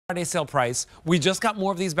Friday sale price. We just got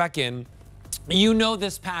more of these back in. You know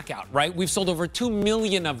this pack out, right? We've sold over 2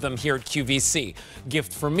 million of them here at QVC.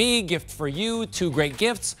 Gift for me, gift for you, 2 great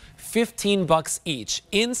gifts, 15 bucks each.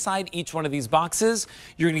 Inside each one of these boxes,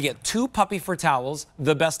 you're gonna get 2 puppy fur towels,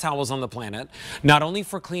 the best towels on the planet, not only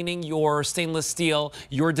for cleaning your stainless steel,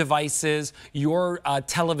 your devices, your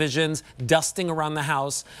televisions, dusting around the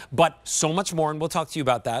house, but so much more, and we'll talk to you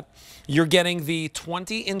about that. You're getting the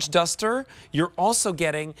 20-inch duster. You're also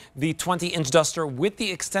getting the 20-inch duster with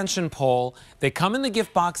the extension pole. They come in the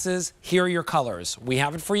gift boxes. Here are your colors. We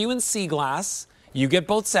have it for you in sea glass. You get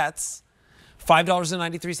both sets.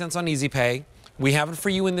 $5.93 on Easy Pay. We have it for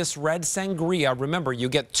you in this red sangria. Remember, you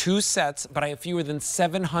get 2 sets, but I have fewer than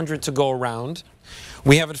 700 to go around.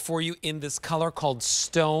 We have it for you in this color called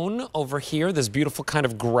stone over here, this beautiful kind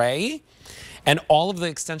of gray. And all of the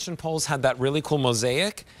extension poles had that really cool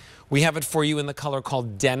mosaic. We have it for you in the color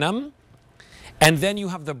called denim. And then you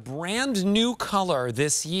have the brand new color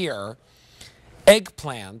this year,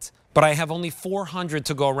 eggplant, but I have only 400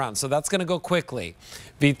 to go around, so that's gonna go quickly.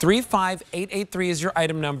 The 35883 is your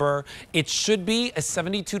item number. It should be a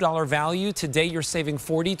 $72 value. Today you're saving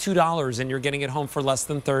 $42 and you're getting it home for less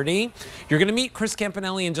than $30. You're gonna meet Chris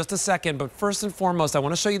Campanelli in just a second, but first and foremost, I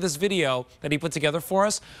wanna show you this video that he put together for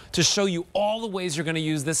us to show you all the ways you're gonna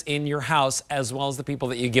use this in your house as well as the people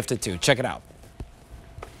that you gift it to. Check it out.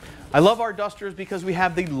 I love our dusters because we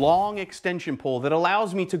have the long extension pole that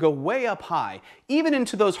allows me to go way up high, even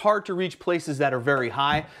into those hard to reach places that are very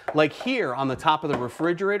high, like here on the top of the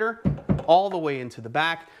refrigerator, all the way into the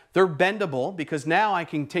back. They're bendable because now I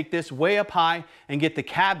can take this way up high and get the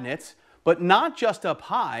cabinets, but not just up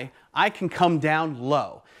high, I can come down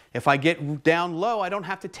low. If I get down low, I don't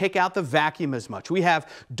have to take out the vacuum as much. We have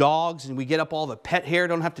dogs and we get up all the pet hair,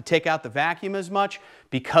 don't have to take out the vacuum as much.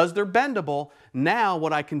 Because they're bendable, now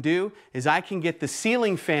what I can do is I can get the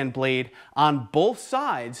ceiling fan blade on both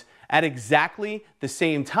sides at exactly the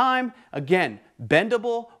same time. Again,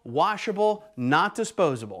 bendable, washable, not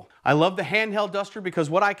disposable. I love the handheld duster because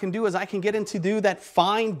what I can do is I can get into do that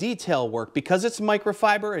fine detail work. Because it's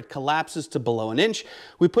microfiber, it collapses to below an inch.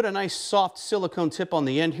 We put a nice soft silicone tip on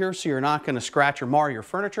the end here so you're not going to scratch or mar your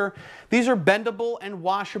furniture. These are bendable and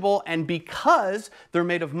washable, and because they're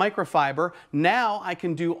made of microfiber, now I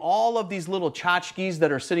can do all of these little tchotchkes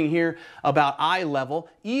that are sitting here about eye level,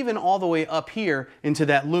 even all the way up here into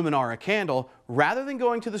that Luminara candle, rather than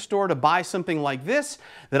going to the store to buy something like this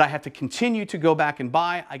that I have to continue to go back and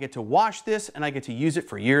buy. I get to wash this and I get to use it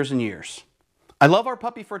for years and years. I love our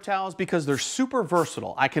puppy fur towels because they're super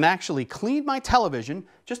versatile. I can actually clean my television,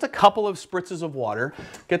 just a couple of spritzes of water,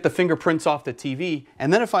 get the fingerprints off the TV,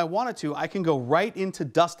 and then if I wanted to, I can go right into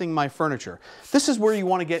dusting my furniture. This is where you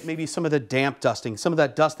want to get maybe some of the damp dusting, some of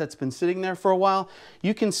that dust that's been sitting there for a while.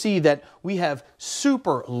 You can see that we have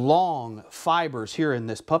super long fibers here in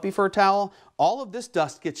this puppy fur towel. All of this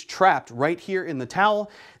dust gets trapped right here in the towel.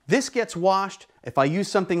 This gets washed. If I use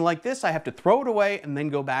something like this, I have to throw it away and then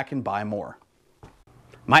go back and buy more.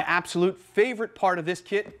 My absolute favorite part of this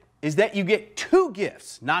kit is that you get 2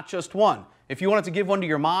 gifts, not just one. If you wanted to give one to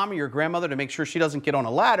your mom or your grandmother to make sure she doesn't get on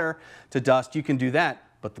a ladder to dust, you can do that.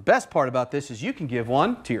 But the best part about this is you can give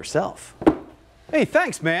one to yourself. Hey,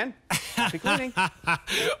 thanks, man. Happy cleaning.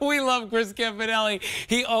 We love Chris Campanelli.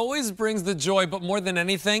 He always brings the joy, but more than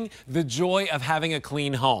anything, the joy of having a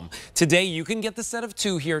clean home. Today, you can get the set of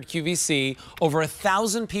 2 here at QVC. Over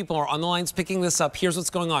 1,000 people are on the lines picking this up. Here's what's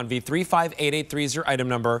going on. V35883 is your item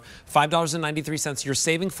number. $5.93. You're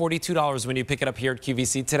saving $42 when you pick it up here at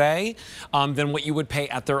QVC today than what you would pay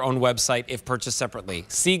at their own website if purchased separately.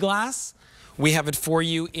 Sea glass. We have it for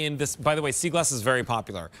you in this, by the way, sea glass is very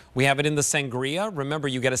popular. We have it in the sangria. Remember,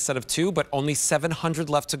 you get a set of 2, but only 700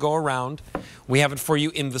 left to go around. We have it for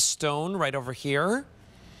you in the stone right over here.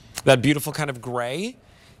 That beautiful kind of gray.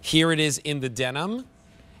 Here it is in the denim.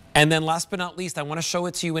 And then last but not least, I want to show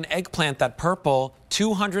it to you in eggplant, that purple,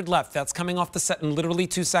 200 left. That's coming off the set in literally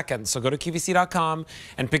 2 seconds. So go to QVC.com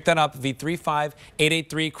and pick that up,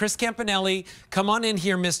 V35883. Chris Campanelli, come on in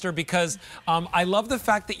here, mister, because I love the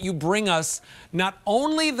fact that you bring us not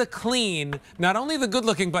only the clean, not only the good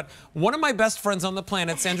looking, but one of my best friends on the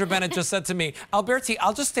planet, Sandra Bennett, just said to me, Alberti,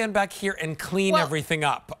 I'll just stand back here and clean everything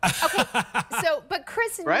up. Okay, so, but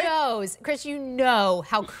Chris knows, Chris, you know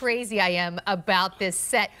how crazy I am about this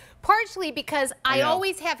set. Partially because I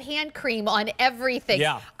always have hand cream on everything.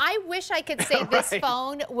 Yeah. I wish I could say this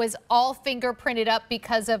phone was all fingerprinted up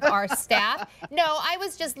because of our staff. No, I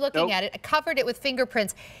was just looking at it. I covered it with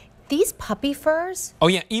fingerprints. These puppy furs? Oh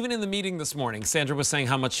yeah, even in the meeting this morning, Sandra was saying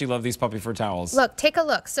how much she loved these puppy fur towels. Look, take a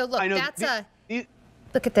look. So look, that's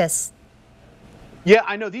look at this. Yeah,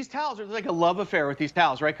 I know. These towels are like a love affair with these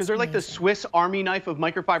towels, right? Because they're like the Swiss Army knife of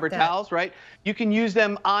microfiber towels, right? You can use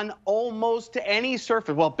them on almost any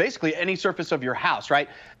surface, well, basically any surface of your house, right?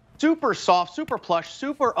 Super soft, super plush,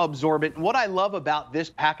 super absorbent. What I love about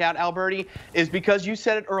this pack out, Alberti, is because you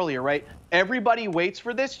said it earlier, right? Everybody waits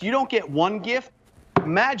for this. You don't get one gift.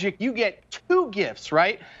 Magic, you get 2 gifts,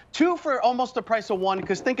 right? 2 for almost the price of 1,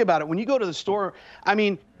 because think about it. When you go to the store, I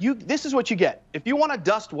mean, this is what you get. If you want to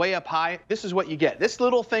dust way up high, this is what you get. This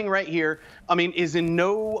little thing right here, I mean, is in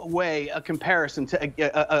no way a comparison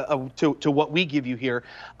to what we give you here.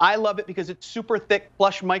 I love it because it's super thick,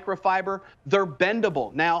 plush microfiber. They're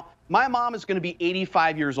bendable. Now, my mom is going to be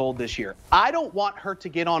 85 years old this year. I don't want her to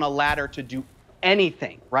get on a ladder to do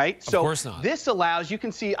anything, right? Of course not. This allows, you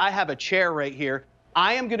can see I have a chair right here.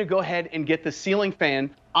 I am going to go ahead and get the ceiling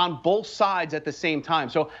fan on both sides at the same time.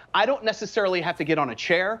 So I don't necessarily have to get on a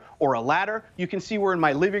chair or a ladder. You can see we're in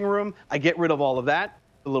my living room. I get rid of all of that.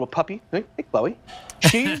 The little puppy, hey, Chloe.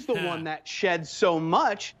 She's the one that sheds so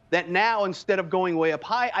much that now instead of going way up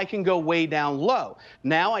high, I can go way down low.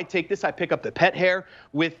 Now I take this, I pick up the pet hair.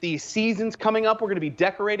 With the seasons coming up, we're going to be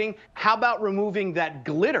decorating. How about removing that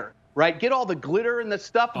glitter, right? Get all the glitter and the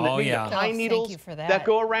stuff and the pine needles that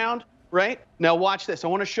go around. Right? Now watch this. I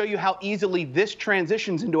want to show you how easily this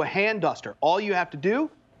transitions into a hand duster. All you have to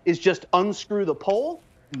do is just unscrew the pole.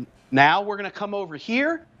 Now we're going to come over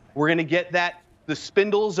here. We're going to get the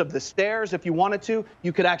spindles of the stairs. If you wanted to,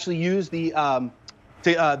 you could actually use the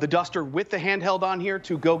duster with the handheld on here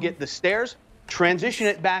to go get the stairs. Transition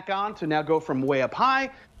it back on to now go from way up high.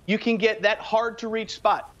 You can get that hard to reach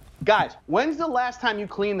spot. Guys, when's the last time you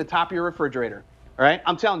cleaned the top of your refrigerator? All right?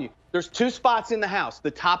 I'm telling you. There's 2 spots in the house, the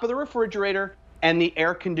top of the refrigerator and the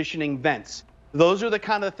air conditioning vents. Those are the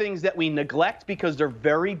kind of things that we neglect because they're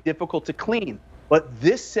very difficult to clean. But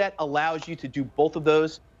this set allows you to do both of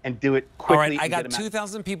those and do it quickly. All right, I got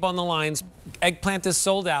 2,000 people on the lines. Eggplant is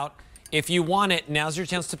sold out. If you want it, now's your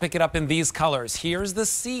chance to pick it up in these colors. Here's the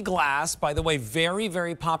sea glass, by the way, very,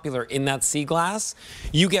 very popular in that sea glass.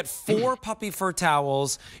 You get 4 puppy fur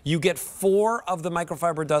towels. You get 4 of the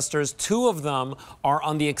microfiber dusters. 2 of them are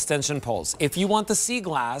on the extension poles. If you want the sea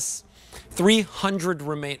glass, 300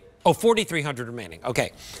 remain. Oh, 4,300 remaining.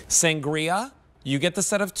 Okay. Sangria, you get the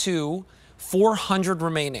set of 2, 400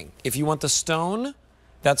 remaining. If you want the stone,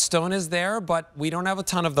 that stone is there, but we don't have a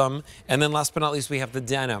ton of them. And then last but not least, we have the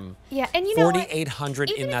denim. Yeah, and you know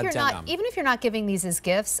 4,800 in that denim. Even if you're not giving these as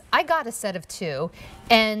gifts, I got a set of 2,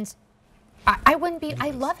 and I wouldn't be.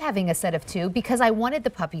 I love having a set of 2 because I wanted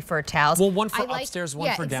the puppy fur towels. Well, one for upstairs,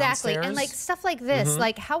 one for downstairs. Exactly, and like stuff like this.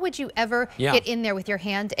 Like, how would you ever get in there with your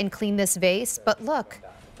hand and clean this vase? But look.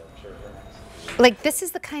 Like, this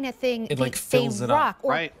is the kind of thing it fills it rock.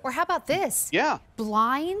 up. Or how about this? Yeah.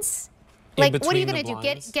 Blinds. Like, what are you going to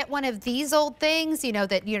do? Get one of these old things, you know,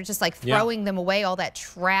 that you're just like throwing them away, all that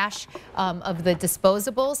trash of the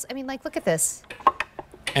disposables. I mean, like, look at this.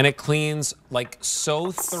 And it cleans like so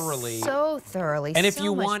thoroughly. So thoroughly. And if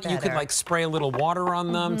you want, you could like spray a little water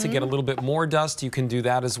on them to get a little bit more dust. You can do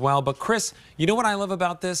that as well. But Chris, you know what I love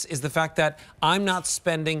about this is the fact that I'm not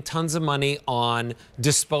spending tons of money on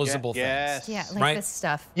disposable things. Yeah, like this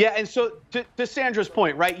stuff. Yeah, and so to Sandra's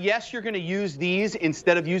point, right? Yes, you're going to use these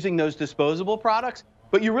instead of using those disposable products,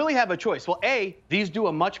 but you really have a choice. Well, A, these do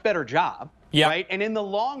a much better job. Right? And in the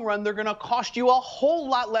long run, they're going to cost you a whole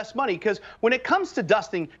lot less money because when it comes to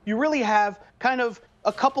dusting, you really have kind of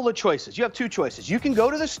a couple of choices. You have 2 choices. You can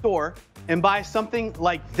go to the store and buy something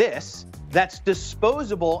like this that's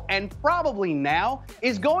disposable and probably now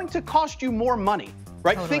is going to cost you more money,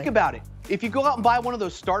 right? Totally. Think about it. If you go out and buy one of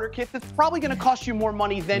those starter kits, it's probably going to cost you more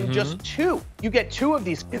money than just 2. You get 2 of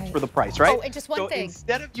these kits for the price, right? Oh, and just one thing.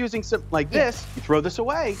 Instead of using something like this, you throw this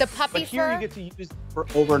away. The puppy but here fur, you get to use it for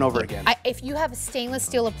over and over again. If you have stainless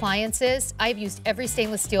steel appliances, I've used every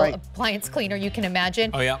stainless steel appliance cleaner you can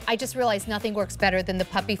imagine. Oh, yeah. I just realized nothing works better than the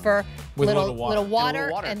puppy fur. With little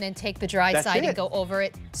water, and then take the dry side and go over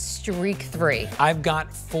it. Streak 3. I've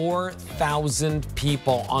got 4,000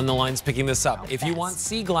 people on the lines picking this up. If you want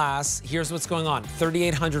sea glass, here's what's going on.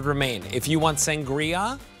 3,800 remain. If you want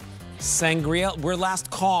sangria, we're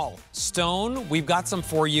last call. Stone, we've got some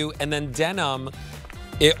for you. And then denim,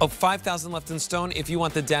 5,000 left in stone. If you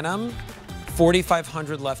want the denim,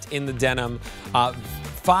 4,500 left in the denim.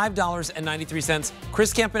 $5.93.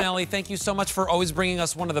 Chris Campanelli, thank you so much for always bringing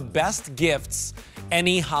us one of the best gifts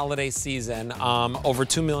any holiday season. Over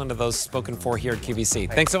 2 million of those spoken for here at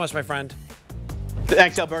QVC. Thanks so much, my friend.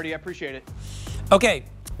 Thanks, Alberti. I appreciate it. Okay.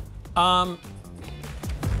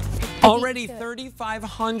 Already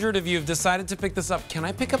 3,500 of you have decided to pick this up. Can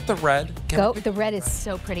I pick up the red? The red is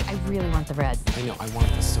so pretty. I really want the red. I know. I want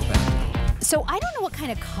this so bad. So I don't know what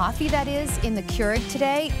kind of coffee that is in the Keurig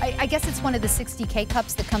today. I guess it's one of the 60K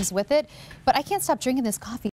cups that comes with it, but I can't stop drinking this coffee.